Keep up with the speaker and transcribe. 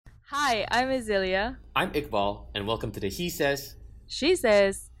Hi, I'm Azealia. I'm Iqbal, and welcome to the He Says, She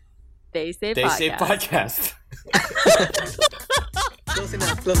says, they say They Say podcast. podcast. Close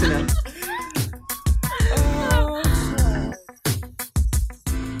enough, close enough.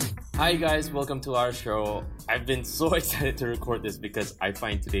 Hi guys, welcome to our show. I've been so excited to record this because I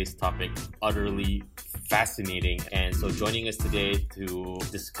find today's topic utterly fascinating. And so joining us today to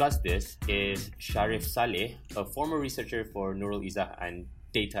discuss this is Sharif Saleh, a former researcher for Nurul Izzah and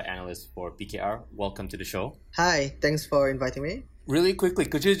data analyst for PKR. Welcome to the show. Hi, thanks for inviting me. Really quickly,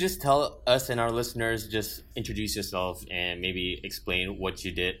 could you just tell us and our listeners, just introduce yourself and maybe explain what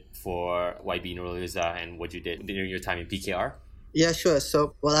you did for YB Nurul Izzah and what you did during your time in PKR? Yeah, sure.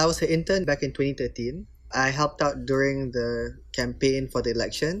 So, while I was an intern back in 2013, I helped out during the campaign for the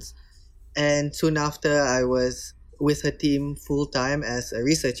elections. And soon after, I was with her team full-time as a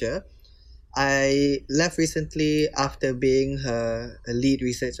researcher. I left recently after being her lead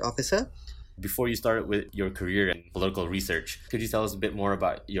research officer. Before you started with your career in political research, could you tell us a bit more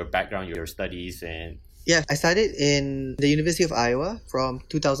about your background, your studies, and... Yeah, I studied in the University of Iowa from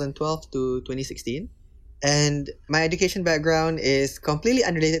 2012 to 2016. And my education background is completely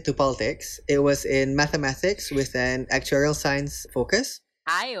unrelated to politics. It was in mathematics with an actuarial science focus.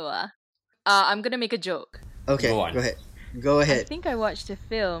 Iowa. I'm gonna make a joke. Okay, Go on. Go I ahead. think I watched a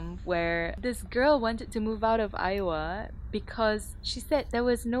film where this girl wanted to move out of Iowa because she said there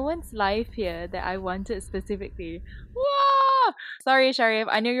was no one's life here that I wanted specifically. Whoa! Sorry, Sharif,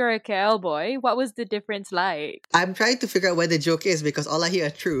 I know you're a KL boy. What was the difference like? I'm trying to figure out where the joke is because all I hear are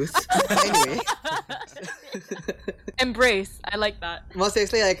truths. Anyway, Embrace. I like that. more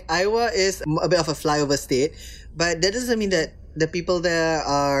seriously, like Iowa is a bit of a flyover state, but that doesn't mean that the people there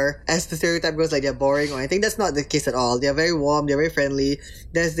are, as the stereotype goes, like they're boring or anything. That's not the case at all. They're very warm, they're very friendly.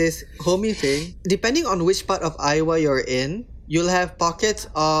 There's this homey thing. Depending on which part of Iowa you're in, you'll have pockets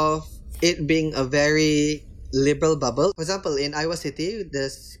of it being a very liberal bubble. For example, in Iowa City,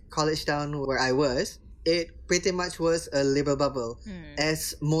 this college town where I was, it pretty much was a liberal bubble,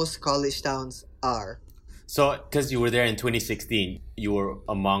 as most college towns are. So, because you were there in 2016, you were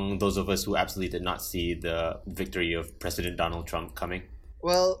among those of us who absolutely did not see the victory of President Donald Trump coming.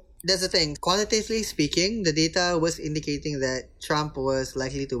 Well, that's the thing. Quantitatively speaking, the data was indicating that Trump was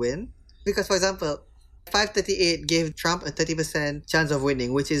likely to win. Because, for example, 538 gave Trump a 30% chance of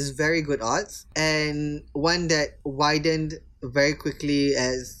winning, which is very good odds, and one that widened very quickly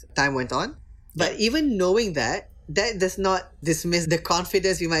as time went on. But even knowing that does not dismiss the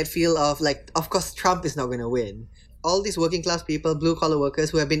confidence you might feel of, like, of course, Trump is not going to win. All these working class people, blue collar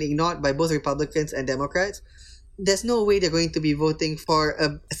workers who have been ignored by both Republicans and Democrats, there's no way they're going to be voting for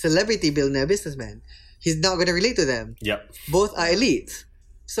a celebrity billionaire businessman. He's not going to relate to them. Yep. Both are elites.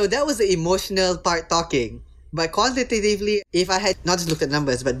 So that was the emotional part talking. But quantitatively, if I had not just looked at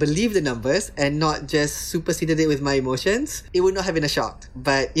numbers, but believed the numbers and not just superseded it with my emotions, it would not have been a shock.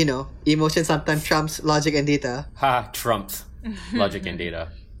 But, emotion sometimes trumps logic and data. Ha, Trump's logic and data.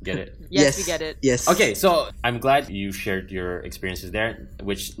 Get it? Yes, we get it. Yes. Okay, so I'm glad you shared your experiences there,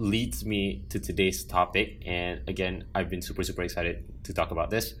 which leads me to today's topic. And again, I've been super excited to talk about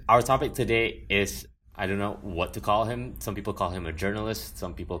this. Our topic today is, I don't know what to call him. Some people call him a journalist.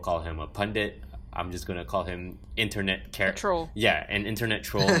 Some people call him a pundit. I'm just going to call him A troll. Yeah, an internet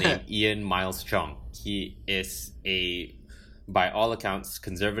troll named Ian Miles Cheong. He is a, by all accounts,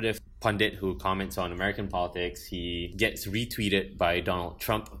 conservative pundit who comments on American politics. He gets retweeted by Donald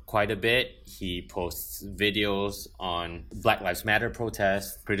Trump quite a bit. He posts videos on Black Lives Matter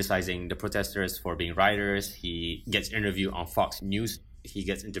protests, criticizing the protesters for being rioters. He gets interviewed on Fox News. He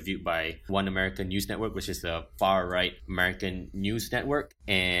gets interviewed by One American News Network, which is a far-right American news network.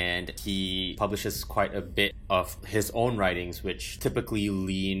 And he publishes quite a bit of his own writings, which typically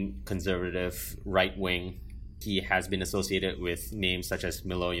lean conservative, right-wing. He has been associated with names such as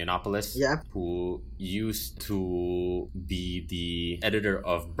Milo Yiannopoulos, who used to be the editor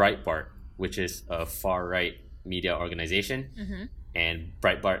of Breitbart, which is a far-right media organization. Mm-hmm. And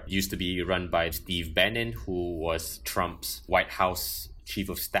Breitbart used to be run by Steve Bannon, who was Trump's White House chief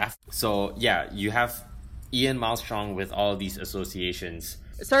of staff. So yeah, you have Ian Miles Cheong with all these associations.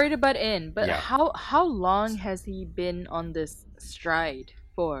 Sorry to butt in, but Yeah. how long has he been on this stride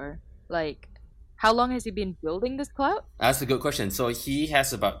for? Like, how long has he been building this clout? That's a good question. So he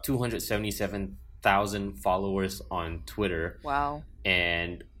has about 277,000 followers on Twitter. Wow.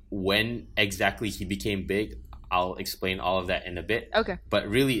 And when exactly he became big, I'll explain all of that in a bit. Okay. But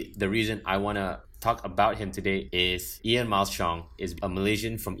really, the reason I want to talk about him today is Ian Miles Chong is a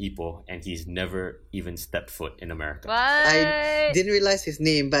Malaysian from Ipoh, and he's never even stepped foot in America. What? I didn't realize his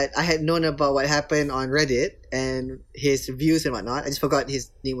name, but I had known about what happened on Reddit and his views and whatnot. I just forgot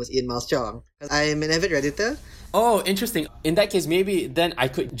his name was Ian Miles Chong. I'm an avid Redditor. Oh, interesting. In that case, maybe then I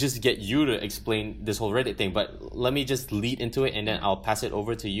could just get you to explain this whole Reddit thing, but let me just lead into it and then I'll pass it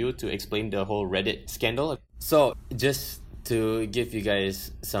over to you to explain the whole Reddit scandal. So, just to give you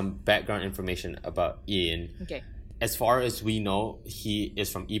guys some background information about Ian. Okay. As far as we know, he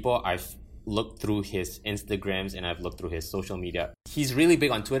is from Ipoh. I've looked through his Instagrams and I've looked through his social media. He's really big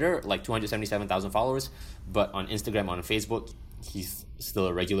on Twitter, like 277,000 followers, but on Instagram, on Facebook, he's still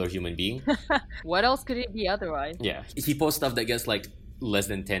a regular human being. What else could it be otherwise? Yeah. He posts stuff that gets like less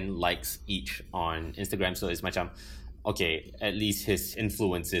than 10 likes each on Instagram, so it's macam, okay, at least his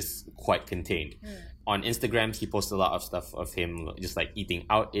influence is quite contained. On Instagram, he posts a lot of stuff of him just like eating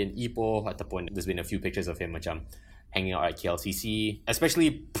out in Ipoh. Ataupun there's been a few pictures of him macam hanging out at KLCC. Especially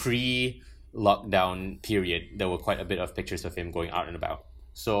pre-lockdown period, there were quite a bit of pictures of him going out and about.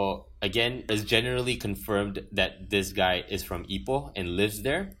 So again, it's generally confirmed that this guy is from Ipoh and lives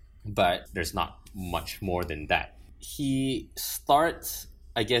there, but there's not much more than that. He starts,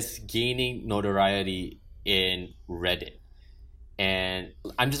 I guess, gaining notoriety in Reddit. And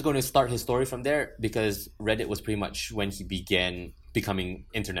I'm just going to start his story from there because Reddit was pretty much when he began becoming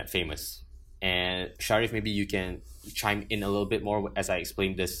internet famous. And Sharif, maybe you can chime in a little bit more as I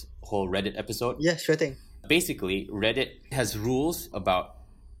explain this whole Reddit episode. Yeah, sure thing. Basically, Reddit has rules about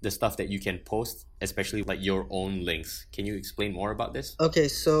the stuff that you can post, especially like your own links. Can you explain more about this? Okay,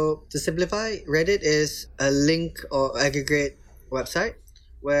 so to simplify, Reddit is a link or aggregate website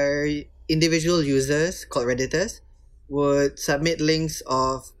where individual users called Redditors would submit links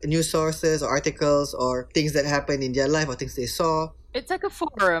of news sources or articles or things that happened in their life or things they saw. It's like a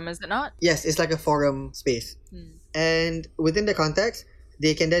forum, is it not? Yes, it's like a forum space. And within the context,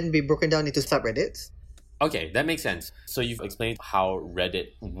 they can then be broken down into subreddits. Okay, that makes sense. So you've explained how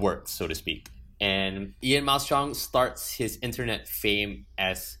Reddit works, so to speak. And Ian Miles Chong starts his internet fame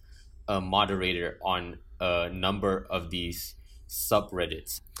as a moderator on a number of these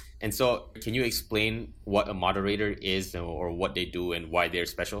subreddits. And so, can you explain what a moderator is or what they do and why they're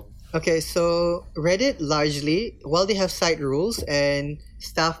special? Okay, so Reddit largely, while they have site rules and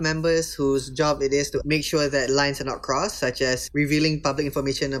staff members whose job it is to make sure that lines are not crossed, such as revealing public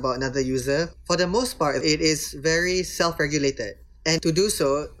information about another user, for the most part, it is very self-regulated. And to do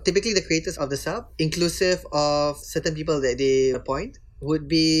so, typically the creators of the sub, inclusive of certain people that they appoint, would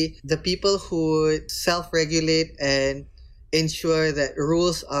be the people who would self-regulate and ensure that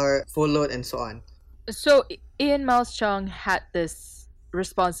rules are followed and so on. So Ian Miles Chong had this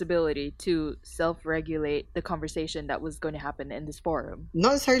responsibility to self-regulate the conversation that was going to happen in this forum.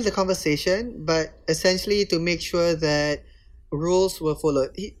 Not necessarily the conversation, but essentially to make sure that rules were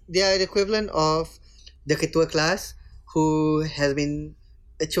followed. They are the equivalent of the ketua class who has been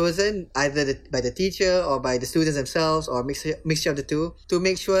chosen either by the teacher or by the students themselves or mixture of the two to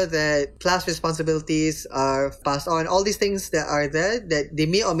make sure that class responsibilities are passed on. All these things that are there that they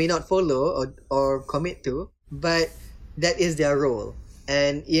may or may not follow or commit to, but that is their role.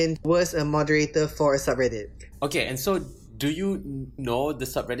 And Ian was a moderator for a subreddit. Okay, and so do you know the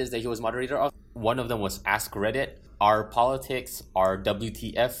subreddits that he was moderator of? One of them was Ask Reddit, R Politics, R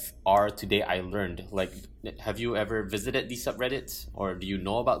WTF, R Today I Learned. Like, have you ever visited these subreddits or do you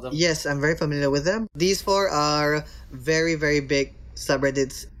know about them? Yes, I'm very familiar with them. These four are very, very big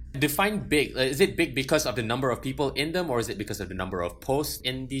subreddits. Define big. Is it big because of the number of people in them or is it because of the number of posts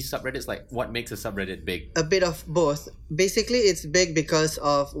in these subreddits? Like, what makes a subreddit big? A bit of both. Basically, it's big because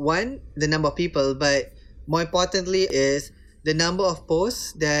of, one, the number of people, but more importantly is the number of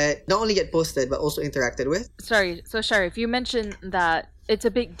posts that not only get posted but also interacted with. Sorry, so Sharif, you mentioned that it's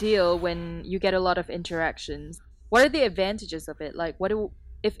a big deal when you get a lot of interactions. What are the advantages of it? Like,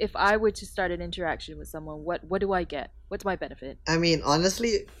 if I were to start an interaction with someone, what do I get? What's my benefit? I mean,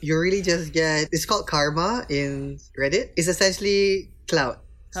 honestly, you really just get... It's called karma in Reddit. It's essentially clout.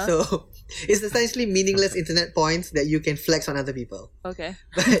 Huh? So, it's essentially meaningless internet points that you can flex on other people. Okay.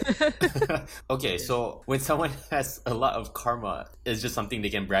 Okay, so when someone has a lot of karma, it's just something they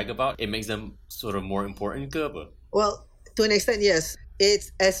can brag about. It makes them sort of more important ke apa? Well, to an extent, yes.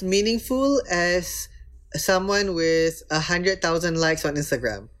 It's as meaningful as someone with 100,000 likes on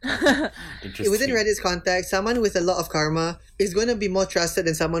Instagram. Interesting. Within Reddit's context, someone with a lot of karma is going to be more trusted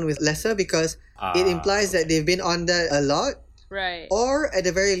than someone with lesser because it implies that they've been on there a lot. Right. Or at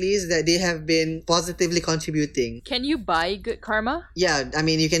the very least that they have been positively contributing. Can you buy good karma? Yeah, I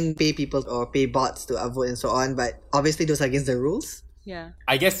mean you can pay people or pay bots to upvote and so on, but obviously those are against the rules. Yeah.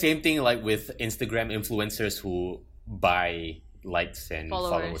 I guess same thing like with Instagram influencers who buy likes and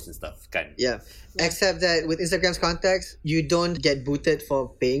followers and stuff. Kan? Yeah. Yeah. Except that with Instagram's context, you don't get booted for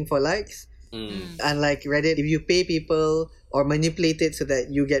paying for likes. Unlike Reddit, if you pay people or manipulate it so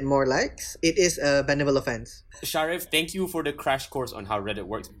that you get more likes, it is a bannable offense. Sharif, thank you for the crash course on how Reddit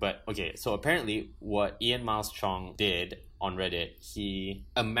works. But okay, so apparently what Ian Miles Chong did on Reddit, he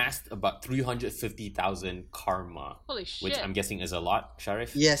amassed about 350,000 karma. Holy shit. Which I'm guessing is a lot,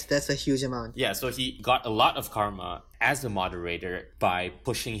 Sharif? Yes, that's a huge amount. Yeah, so he got a lot of karma as a moderator by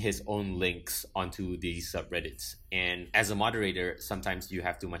pushing his own links onto these subreddits. And as a moderator, sometimes you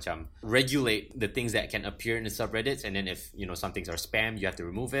have to regulate the things that can appear in the subreddits. And then if, some things are spam, you have to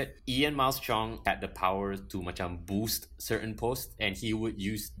remove it. Ian Miles Chong had the power to boost certain posts. And he would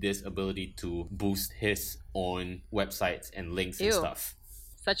use this ability to boost his own websites and links and Ew. stuff.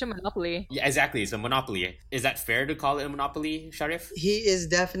 Such a monopoly. Yeah, exactly. It's a monopoly. Is that fair to call it a monopoly, Sharif? He is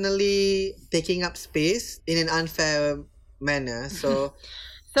definitely taking up space in an unfair manner. So,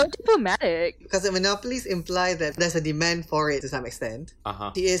 So diplomatic. because the monopolies imply that there's a demand for it to some extent,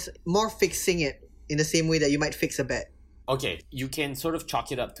 Uh-huh. he is more fixing it in the same way that you might fix a bet. Okay, you can sort of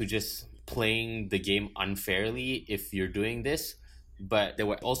chalk it up to just playing the game unfairly if you're doing this. But there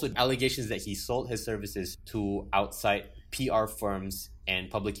were also allegations that he sold his services to outside PR firms and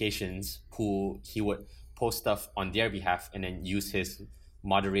publications who he would post stuff on their behalf and then use his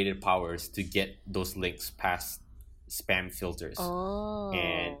moderated powers to get those links past spam filters. Oh.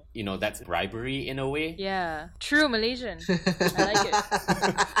 And, that's bribery in a way. Yeah. True Malaysian. I like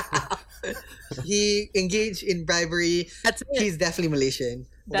it. He engaged in bribery. That's it. He's definitely Malaysian.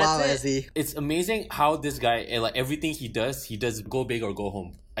 That's Wow, it. Azzy. It's amazing how this guy, like everything he does go big or go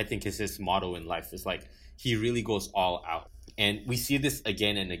home. I think is his motto in life. It's like he really goes all out. And we see this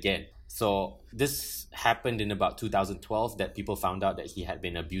again and again. So this happened in about 2012 that people found out that he had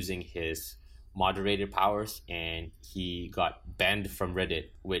been abusing his moderated powers and he got banned from Reddit,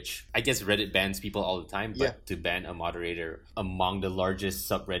 which I guess Reddit bans people all the time, but Yeah. to ban a moderator among the largest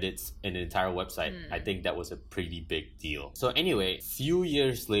subreddits in the entire website, I think that was a pretty big deal. So anyway, few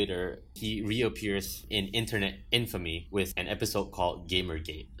years later, he reappears in internet infamy with an episode called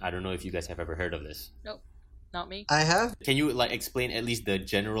Gamergate. I don't know if you guys have ever heard of this. Nope. Not me. I have. Can you explain at least the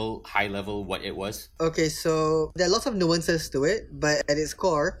general high level what it was? Okay, so there are lots of nuances to it, but at its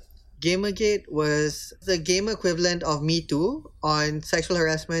core, Gamergate was the game equivalent of Me Too on sexual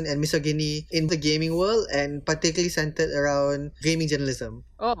harassment and misogyny in the gaming world, and particularly centered around gaming journalism.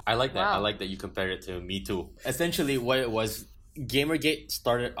 Oh. I like that. Wow. I like that you compared it to Me Too. Essentially, what it was, Gamergate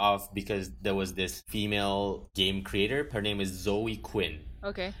started off because there was this female game creator. Her name is Zoe Quinn.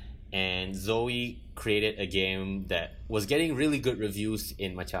 Okay. And Zoe created a game that was getting really good reviews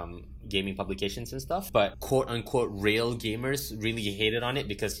in gaming publications and stuff, but quote-unquote real gamers really hated on it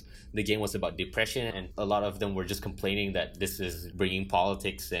because the game was about depression, and a lot of them were just complaining that this is bringing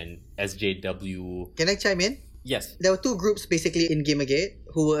politics and SJW. Can I chime in? Yes. There were two groups basically in Gamergate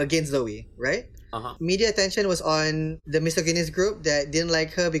who were against Zoe, right? Uh-huh. Media attention was on the misogynist group that didn't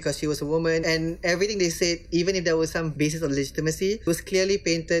like her because she was a woman, and everything they said, even if there was some basis of legitimacy, was clearly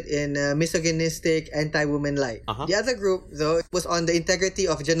painted in a misogynistic, anti-woman light. Uh-huh. The other group, though, was on the integrity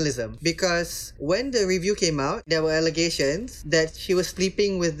of journalism, because when the review came out, there were allegations that she was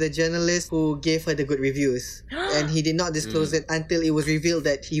sleeping with the journalist who gave her the good reviews, and he did not disclose it until it was revealed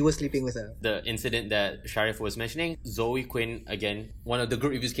that he was sleeping with her. The incident that Sharif was mentioning, Zoe Quinn, again, one of the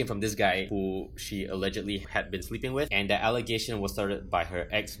good reviews came from this guy who she allegedly had been sleeping with, and the allegation was started by her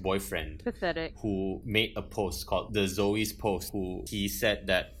ex-boyfriend, Pathetic. who made a post called the Zoe's Post, who he said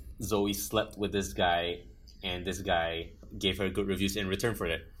that Zoe slept with this guy and this guy gave her good reviews in return for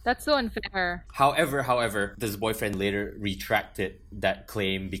it. That's so unfair. However, this boyfriend later retracted that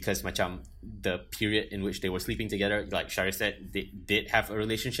claim because the period in which they were sleeping together, like Sharif said, they did have a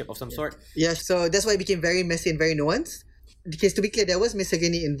relationship of some sort. Yeah, so that's why it became very messy and very nuanced. Because to be clear, there was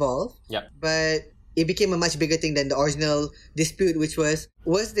misogyny involved. Yeah. But it became a much bigger thing than the original dispute, which was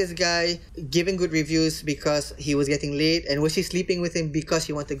this guy giving good reviews because he was getting laid, and was she sleeping with him because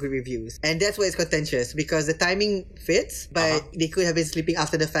she wanted good reviews? And that's why it's contentious, because the timing fits, but they could have been sleeping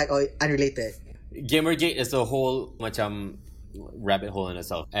after the fact or unrelated. Gamergate is a whole rabbit hole in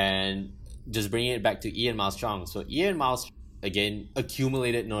itself. And just bringing it back to Ian Miles Chong. So Ian Miles, again,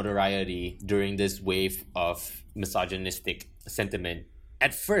 accumulated notoriety during this wave of misogynistic sentiment.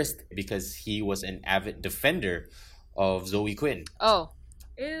 At first, because he was an avid defender of Zoe Quinn. Oh.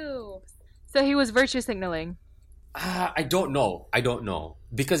 Ew. So he was virtue signaling. I don't know.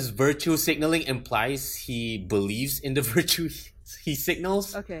 Because virtue signaling implies he believes in the virtue he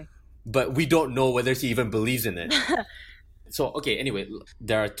signals. Okay. But we don't know whether he even believes in it. So, okay, anyway,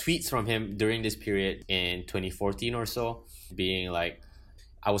 there are tweets from him during this period in 2014 or so, being like,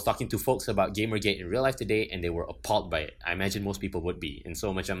 I was talking to folks about Gamergate in real life today, and they were appalled by it. I imagine most people would be. And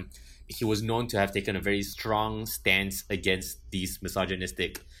so much, he was known to have taken a very strong stance against these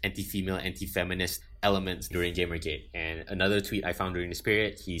misogynistic, anti-female, anti-feminist elements during Gamergate. And another tweet I found during this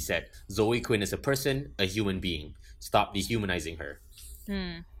period, he said, Zoe Quinn is a person, a human being. Stop dehumanizing her.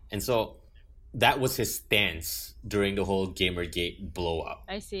 And so that was his stance during the whole Gamergate blow up.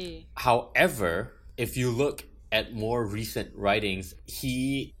 I see. However, if you look at more recent writings,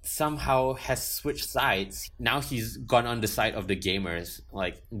 he somehow has switched sides. Now he's gone on the side of the gamers,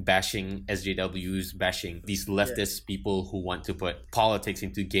 like bashing SJWs, bashing these leftist people who want to put politics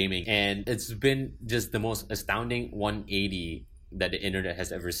into gaming. And it's been just the most astounding 180 that the internet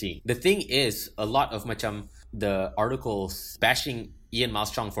has ever seen. The thing is, a lot of the articles bashing Ian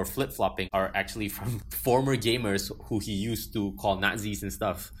Miles Chong for flip-flopping are actually from former gamers who he used to call Nazis and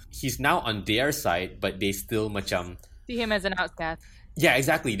stuff. He's now on their side, but they still see him as an outcast. Yeah,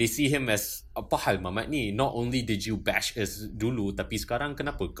 exactly. They see him as, apa hal mamat ni? Not only did you bash us dulu, tapi sekarang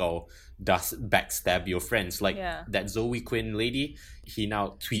kenapa kau dah backstab your friends? Like that Zoe Quinn lady, he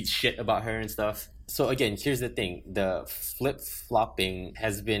now tweets shit about her and stuff. So again, here's the thing. The flip-flopping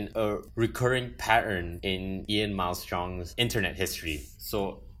has been a recurring pattern in Ian Miles Chong's internet history.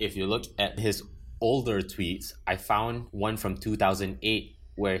 So if you look at his older tweets, I found one from 2008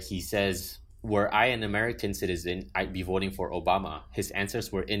 where he says, were I an American citizen, I'd be voting for Obama. His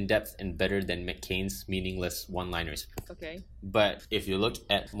answers were in-depth and better than McCain's meaningless one-liners. Okay. But if you look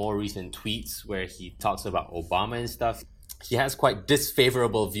at more recent tweets where he talks about Obama and stuff, he has quite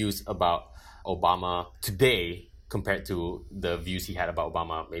disfavorable views about Obama today compared to the views he had about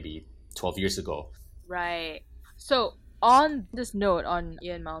Obama maybe 12 years ago. Right. So on this note on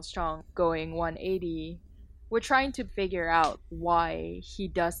Ian Miles Chong going 180, we're trying to figure out why he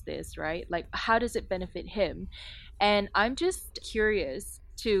does this, right? Like, how does it benefit him? And I'm just curious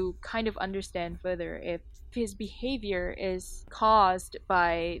to kind of understand further if his behavior is caused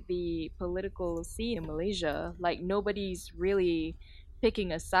by the political scene in Malaysia. Like, nobody's really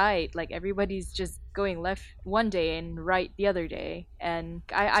picking a side. Like, everybody's just going left one day and right the other day. And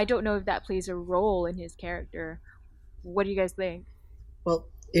I don't know if that plays a role in his character. What do you guys think? Well,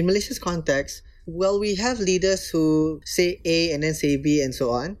 in Malaysia's context, well, we have leaders who say A and then say B and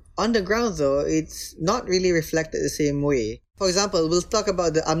so on. On the ground, though, it's not really reflected the same way. For example, we'll talk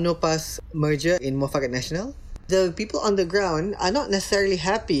about the UMNO PAS merger in Muafakat Nasional. The people on the ground are not necessarily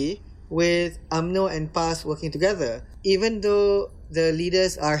happy with UMNO and PAS working together. Even though the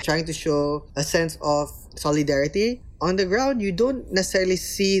leaders are trying to show a sense of solidarity, on the ground, you don't necessarily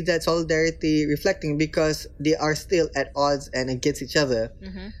see that solidarity reflecting because they are still at odds and against each other.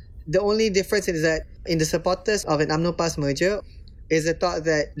 Mm-hmm. The only difference is that in the supporters of an UMNO PAS merger is the thought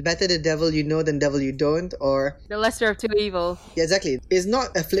that better the devil you know than devil you don't, or the lesser of two evils. Yeah, exactly. It's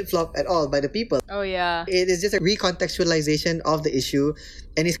not a flip-flop at all by the people. Oh yeah. It is just a recontextualization of the issue,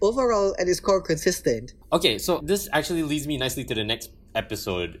 and it's overall at its core consistent. Okay, so this actually leads me nicely to the next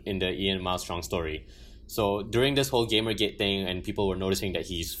episode in the Ian Miles Chong story. So during this whole Gamergate thing and people were noticing that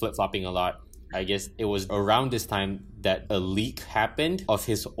he's flip-flopping a lot, I guess it was around this time that a leak happened of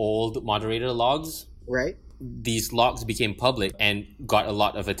his old moderator logs. Right. These logs became public and got a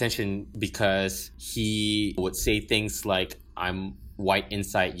lot of attention because he would say things like, I'm white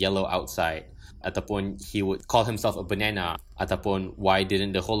inside, yellow outside. Ataupun he would call himself a banana. Ataupun, why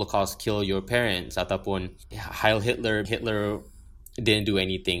didn't the Holocaust kill your parents? Ataupun, Heil Hitler, Hitler didn't do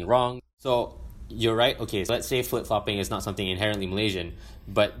anything wrong. So you're right. Okay, so let's say flip-flopping is not something inherently Malaysian,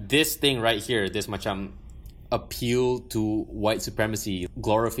 but this thing right here, this macam appeal to white supremacy,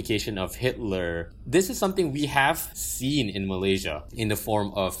 glorification of Hitler, this is something we have seen in Malaysia in the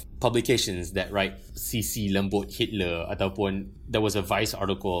form of publications that write CC Lembut Hitler, ataupun there was a Vice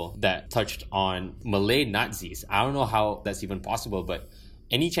article that touched on Malay Nazis. I don't know how that's even possible, but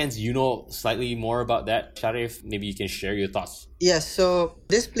any chance you know slightly more about that, Sharif? Maybe you can share your thoughts. Yes, so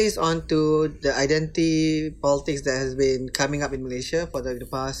this plays on to the identity politics that has been coming up in Malaysia for the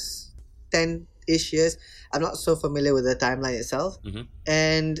past 10-ish years. I'm not so familiar with the timeline itself. Mm-hmm.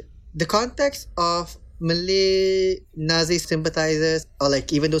 And the context of Malay Nazi sympathizers, or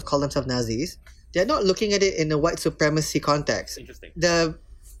like even those call themselves Nazis, they're not looking at it in a white supremacy context. Interesting. The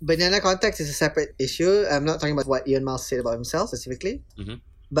banana context is a separate issue. I'm not talking about what Ian Miles said about himself specifically. Mm-hmm.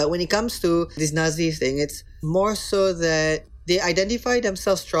 But when it comes to this Nazi thing, it's more so that they identify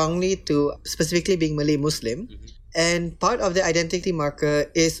themselves strongly to specifically being Malay Muslim. Mm-hmm. And part of the identity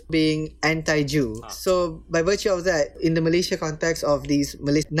marker is being anti-Jew. So by virtue of that, in the Malaysia context of these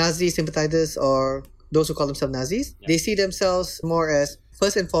Nazi sympathizers or those who call themselves Nazis. Yeah. They see themselves more as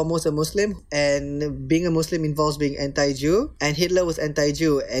first and foremost a Muslim, and being a Muslim involves being anti-Jew, and Hitler was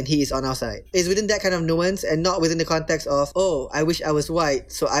anti-Jew and he is on our side. It's within that kind of nuance and not within the context of, oh, I wish I was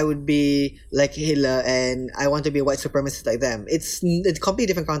white so I would be like Hitler and I want to be a white supremacist like them. It's a completely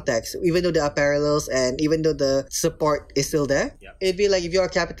different context, even though there are parallels and even though the support is still there. Yeah. It'd be like if you're a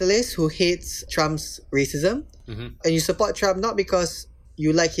capitalist who hates Trump's racism and you support Trump not because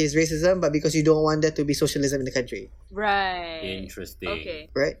you like his racism, but because you don't want there to be socialism in the country, Right. Interesting. Okay.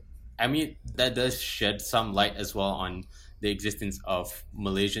 right? I mean, that does shed some light as well on the existence of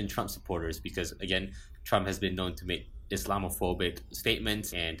Malaysian Trump supporters because, again, Trump has been known to make Islamophobic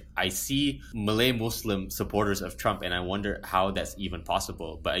statements, and I see Malay Muslim supporters of Trump, and I wonder how that's even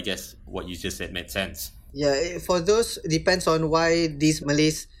possible. But I guess what you just said made sense. Yeah, for those, it depends on why these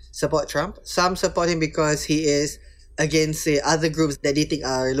Malays support Trump. Some support him because he is against, say, other groups that they think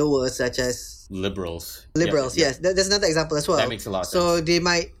are lower, such as Liberals. liberals. Yeah, Yes, that's another example as well. That makes a lot of So sense. they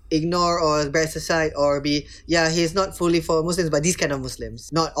might ignore or brush aside or be, yeah, he's not fully for Muslims, but these kind of Muslims,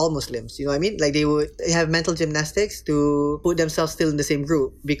 not all Muslims. You know what I mean? Like they would have mental gymnastics to put themselves still in the same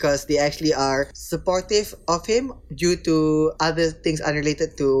group because they actually are supportive of him due to other things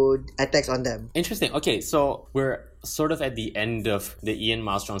unrelated to attacks on them. Interesting. Okay, so we're sort of at the end of the Ian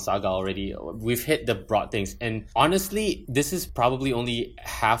Milestrong saga already. We've hit the broad things, and honestly, this is probably only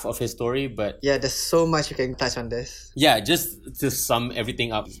half of his story, but Yeah, there's so much you can touch on this. yeah, just to sum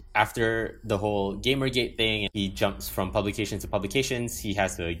everything up, after the whole Gamergate thing, he jumps from publications to publications. He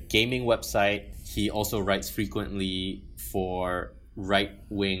has a gaming website. He also writes frequently for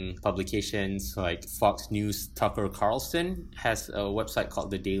right-wing publications like Fox News. Tucker Carlson has a website called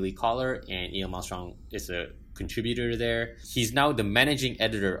The Daily Caller, and Ian Milestrong is a contributor there. He's now the managing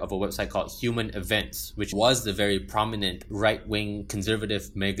editor of a website called Human Events, which was the very prominent right-wing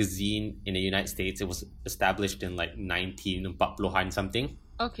conservative magazine in the United States. It was established in like 1940 something.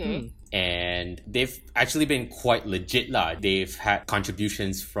 Okay. And they've actually been quite legit lah. They've had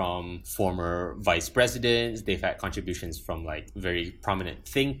contributions from former vice presidents. They've had contributions from like very prominent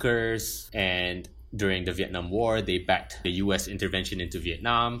thinkers. And during the Vietnam War, they backed the US intervention into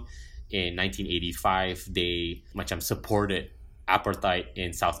Vietnam. In 1985, they macam supported apartheid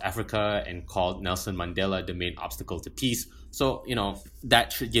in South Africa and called Nelson Mandela the main obstacle to peace. So, you know,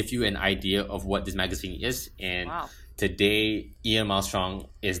 that should give you an idea of what this magazine is. And Wow. today, Ian Milestrong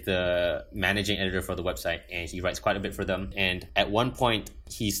is the managing editor for the website, and he writes quite a bit for them. And at one point,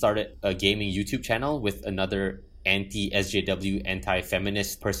 he started a gaming YouTube channel with another anti-SJW,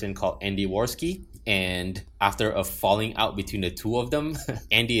 anti-feminist person called Andy Worski. And after a falling out between the two of them,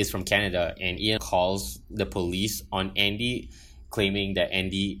 Andy is from Canada, and Ian calls the police on Andy, claiming that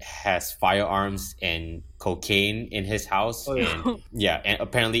Andy has firearms and cocaine in his house. Oh, yeah. And yeah, and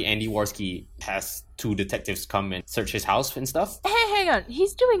apparently Andy Worski has two detectives come and search his house and stuff. Hey, hang on.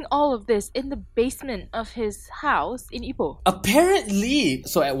 He's doing all of this in the basement of his house in Ipoh. Apparently.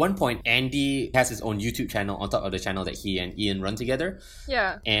 So at one point, Andy has his own YouTube channel on top of the channel that he and Ian run together.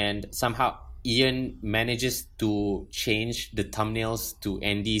 Yeah. And somehow Ian manages to change the thumbnails to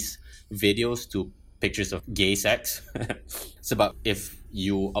Andy's videos to pictures of gay sex. It's about if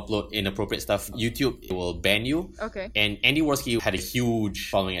you upload inappropriate stuff, YouTube will ban you. Okay. And Andy Worski had a huge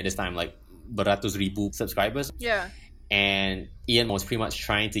following at this time, like beratus ribu subscribers. Yeah. And Ian was pretty much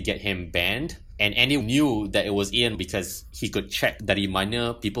trying to get him banned. And Andy knew that it was Ian because he could check dari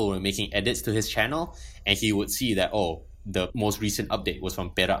mana people were making edits to his channel, and he would see that, oh, the most recent update was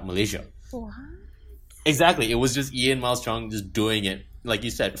from Perak, Malaysia. What? Exactly. It was just Ian Milestrong just doing it, like you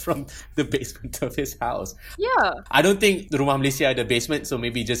said, from the basement of his house. Yeah. I don't think Rumah Malaysia had a basement, so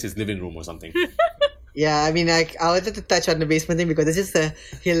maybe just his living room or something. Yeah, I mean, I wanted to touch on the basement thing because it's just a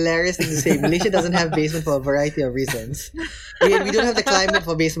hilarious thing to say. Malaysia doesn't have basement for a variety of reasons. We don't have the climate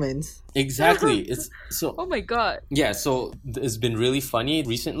for basements. Exactly. It's so Oh my god. yeah, so it's been really funny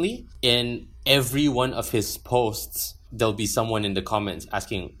recently. In every one of his posts, there'll be someone in the comments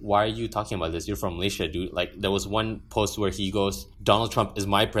asking, why are you talking about this? You're from Malaysia, dude. Like, there was one post where he goes, Donald Trump is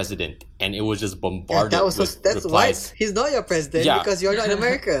my president. And it was just Yeah, bombarded that was so, with that's replies. why he's not your president Yeah. because you're not in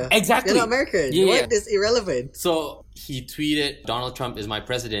America. Exactly. You're not American. Yeah, What yeah. is irrelevant? So he tweeted, Donald Trump is my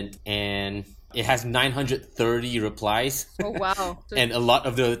president. And it has 930 replies. Oh wow. So- And a lot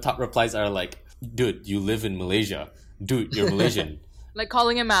of the top replies are like, dude, you live in Malaysia. Dude, you're Malaysian. like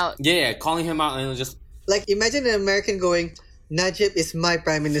calling him out. Yeah, calling him out, and it was just Like, imagine an American going, Najib is my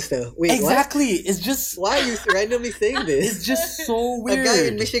prime minister. Wait, exactly. It's just what? Why are you randomly saying this? it's just so A weird. guy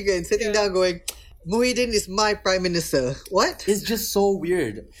in Michigan sitting down going, Muhyiddin is my prime minister. What? It's just so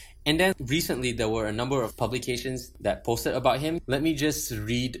weird. And then recently there were a number of publications that posted about him. Let me just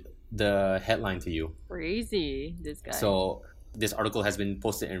read the headline to you. Crazy, this guy. So this article has been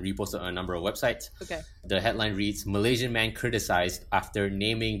posted and reposted on a number of websites. Okay. The headline reads, Malaysian man criticized after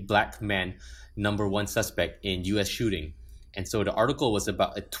naming black man number one suspect in US shooting. And so the article was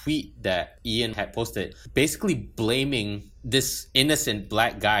about a tweet that Ian had posted, basically blaming this innocent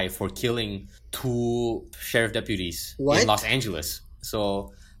black guy for killing 2 sheriff deputies What? in Los Angeles.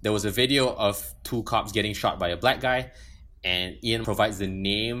 So there was a video of 2 cops getting shot by a black guy, and Ian provides the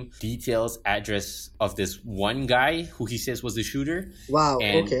name, details, address of this one guy who he says was the shooter. Wow,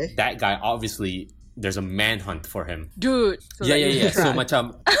 And okay. that guy, obviously, there's a manhunt for him. Dude. So Yeah, that yeah, is yeah. So trash.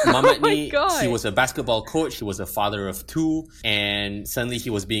 macam Mamat Oh my ni, God. he was a basketball coach, he was a father of 2, and suddenly he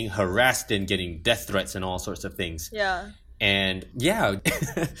was being harassed and getting death threats and all sorts of things. Yeah. And yeah,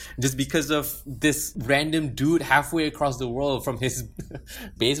 just because of this random dude halfway across the world from his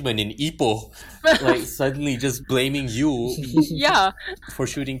basement in Ipoh, like suddenly just blaming you Yeah. for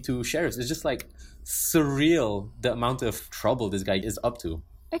shooting 2 sheriffs. It's just like surreal the amount of trouble this guy is up to.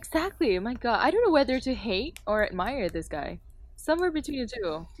 Exactly. Oh my God. I don't know whether to hate or admire this guy. Somewhere between the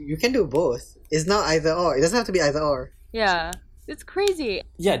two. You can do both. It's not either or. It doesn't have to be either or. Yeah. It's crazy.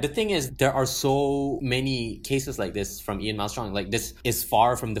 Yeah, the thing is, there are so many cases like this from Ian Malstrong. Like, this is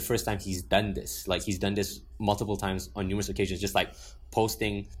far from the first time he's done this. Like, he's done this multiple times on numerous occasions, just like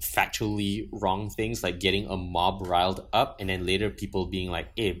posting factually wrong things, like getting a mob riled up, and then later people being like,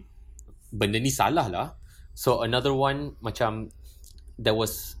 eh, benda ni salah lah. So another one, macam, there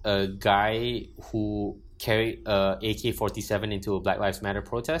was a guy who carried a AK-47 into a Black Lives Matter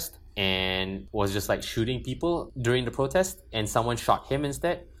protest and was just like shooting people during the protest, and someone shot him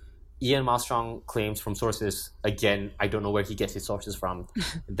instead. Ian Malstrong claims from sources, again, I don't know where he gets his sources from,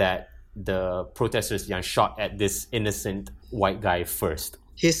 that the protesters yang shot at this innocent white guy first.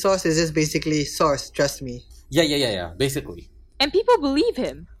 His source is just basically source, trust me. Yeah, basically. And people believe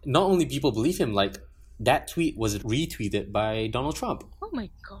him. Not only people believe him, like, that tweet was retweeted by Donald Trump. Oh my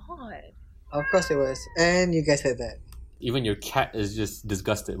God. Of course it was. And you guys heard that. Even your cat is just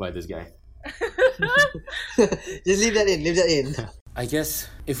disgusted by this guy. Just leave that in. I guess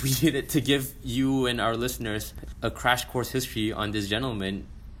if we needed to give you and our listeners a crash course history on this gentleman,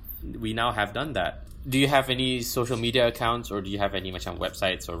 we now have done that. Do you have any social media accounts, or do you have any macam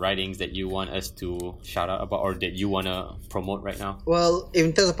websites or writings that you want us to shout out about, or that you want to promote right now? Well,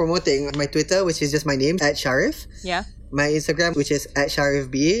 in terms of promoting, my Twitter, which is just my name, @Sharif. Yeah. My Instagram, which is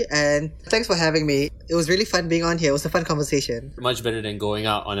 @SharifB. And thanks for having me. It was really fun being on here. It was a fun conversation. Much better than going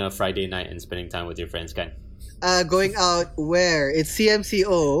out on a Friday night and spending time with your friends, kan? Going out where? It's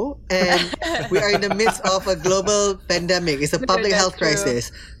CMCO, and we are in the midst of a global pandemic. It's a public That's health true.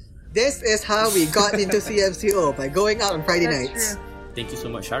 crisis. This is how we got into CMCO, by going out on Friday That's nights. true. Thank you so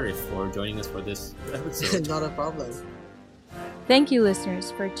much, Sharif, for joining us for this episode. Not a problem. Thank you,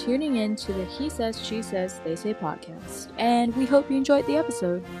 listeners, for tuning in to the He Says, She Says, They Say podcast. And we hope you enjoyed the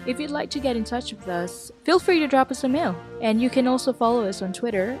episode. If you'd like to get in touch with us, feel free to drop us a mail. And you can also follow us on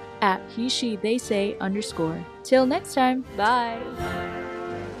Twitter @HeSheTheySay_. Till next time, bye!